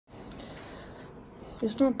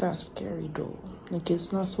It's not that scary though. Like,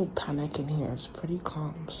 it's not so panic in here. It's pretty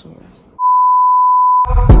calm, so.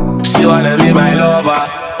 She wanna be my lover,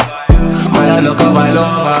 my undercover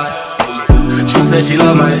lover. She said she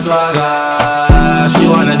love my swagger. She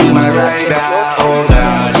wanna be my rider, oh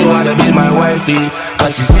God. She wanna be my wifey,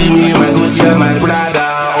 cause she see me in my Gucci and my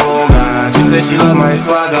Prada, oh God. She said she love my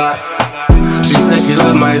swagger. She said she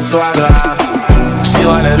love my swagger. She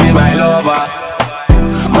wanna be my lover,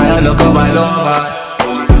 my undercover lover.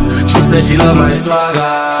 She said she love my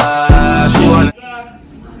swagger. She wanna.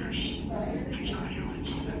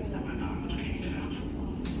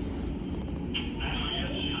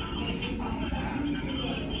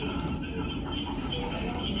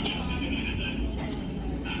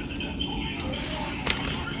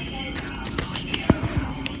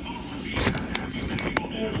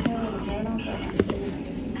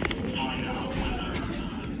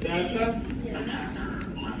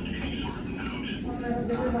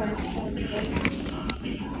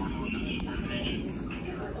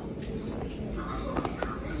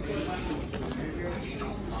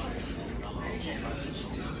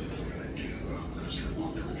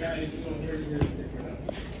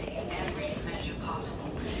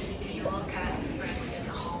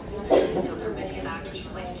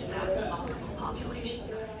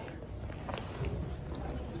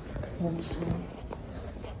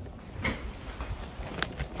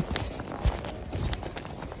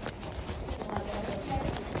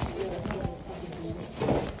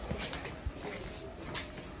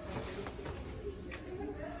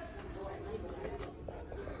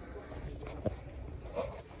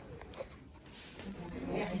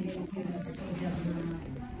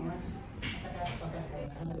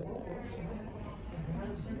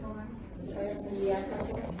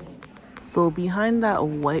 So behind that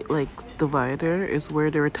white like divider is where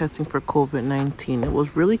they were testing for COVID-19. It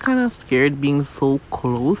was really kind of scared being so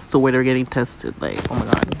close to where they're getting tested. Like, oh my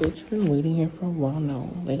god. Bitch been waiting here for a while now.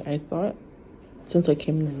 Like, I thought since I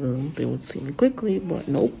came in the room they would see me quickly, but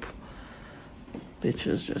nope. Bitch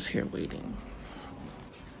is just here waiting.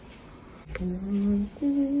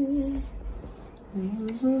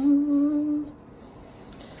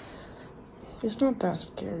 It's not that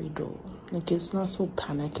scary though. Like, it's not so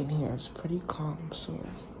panic in here. It's pretty calm, so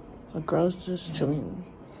the girl's just chilling.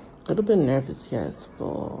 A little bit nervous, yes, but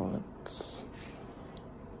I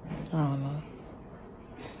don't know.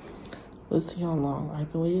 Let's see how long. I've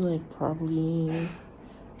been waiting like probably,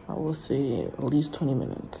 I will say at least 20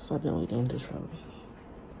 minutes. I've been waiting in this room.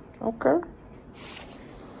 Okay.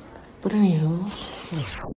 But anywho,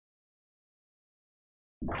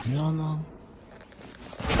 y'all know.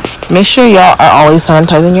 Make sure y'all are always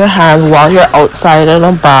sanitizing your hands while you're outside and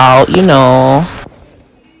about, you know.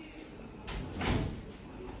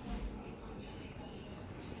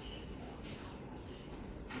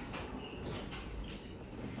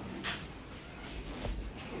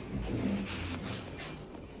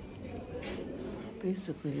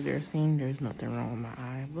 Basically, they're saying there's nothing wrong with my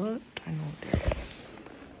eye, but I know there is.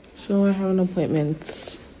 So I have an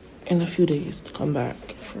appointment in a few days to come back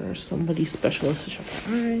for somebody specialist to check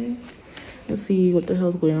my eye and see what the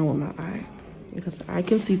hell's going on with my eye. Because I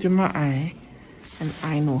can see through my eye and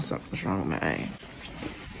I know something's wrong with my eye.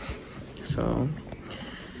 So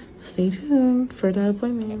stay tuned for that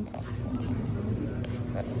appointment.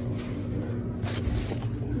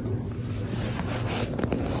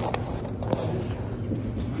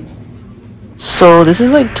 So this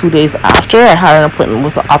is like 2 days after I had an appointment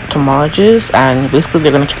with the ophthalmologist, and basically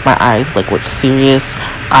they're gonna check my eyes like with serious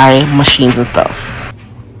eye machines and stuff.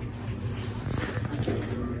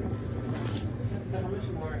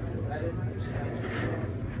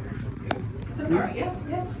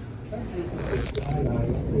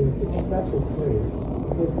 Excessive fluid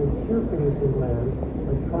because the tear-producing glands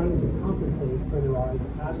are trying to compensate for their eye's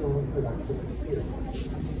abnormal production of tears.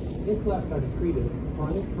 If left untreated,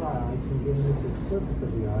 chronic dry eye can damage the surface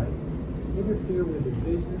of the eye, interfere with the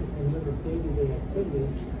vision, and limit day-to-day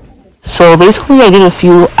activities. So basically I did a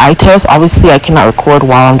few eye tests. Obviously I cannot record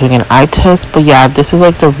while I'm doing an eye test, but yeah, this is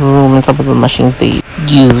like the room and some of the machines they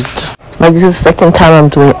used. Like, this is the second time I'm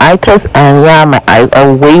doing eye tests, and yeah, my eyes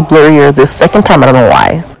are way blurrier this second time. I don't know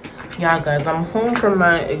why. Yeah guys, I'm home from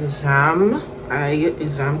my eye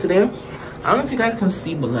exam today. I don't know if you guys can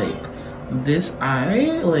see, but like this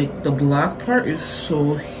eye, like the black part is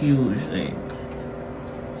so huge, like,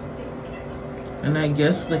 and I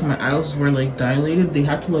guess like my eyes were like dilated. They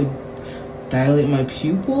had to like dilate my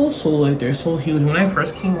pupils, so like they're so huge. When I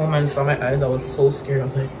first came home and saw my eyes, I was so scared. I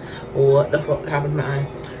was like, what the fuck happened to my eye?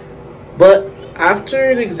 But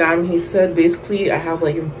after the exam, he said basically I have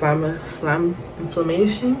like inflammation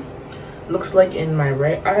looks like in my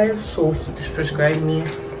right eye. So he just prescribed me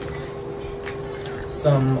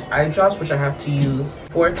some eye drops, which I have to use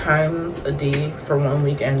 4 times a day for 1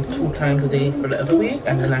 week and 2 times a day for the other week.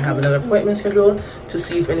 And then I have another appointment scheduled to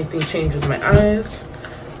see if anything changes my eyes.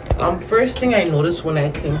 First thing I noticed when I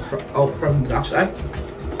came out from the doctor's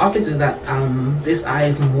office is that this eye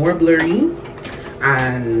is more blurry,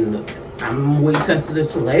 and I'm way sensitive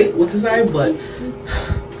to light with this eye. But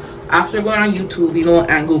after going on YouTube, you know,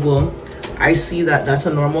 and Google, I see that that's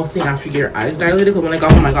a normal thing after you get your eyes dilated. Because when I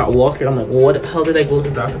got home, I got wall scared. I'm like, what the hell did I go to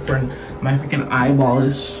the doctor for? And my freaking eyeball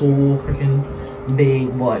is so freaking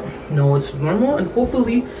big. But no, it's normal, and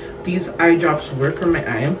hopefully these eye drops work for my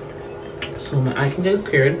eye, so my eye can get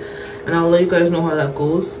cleared. And I'll let you guys know how that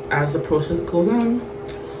goes as the process goes on.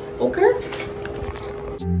 Okay.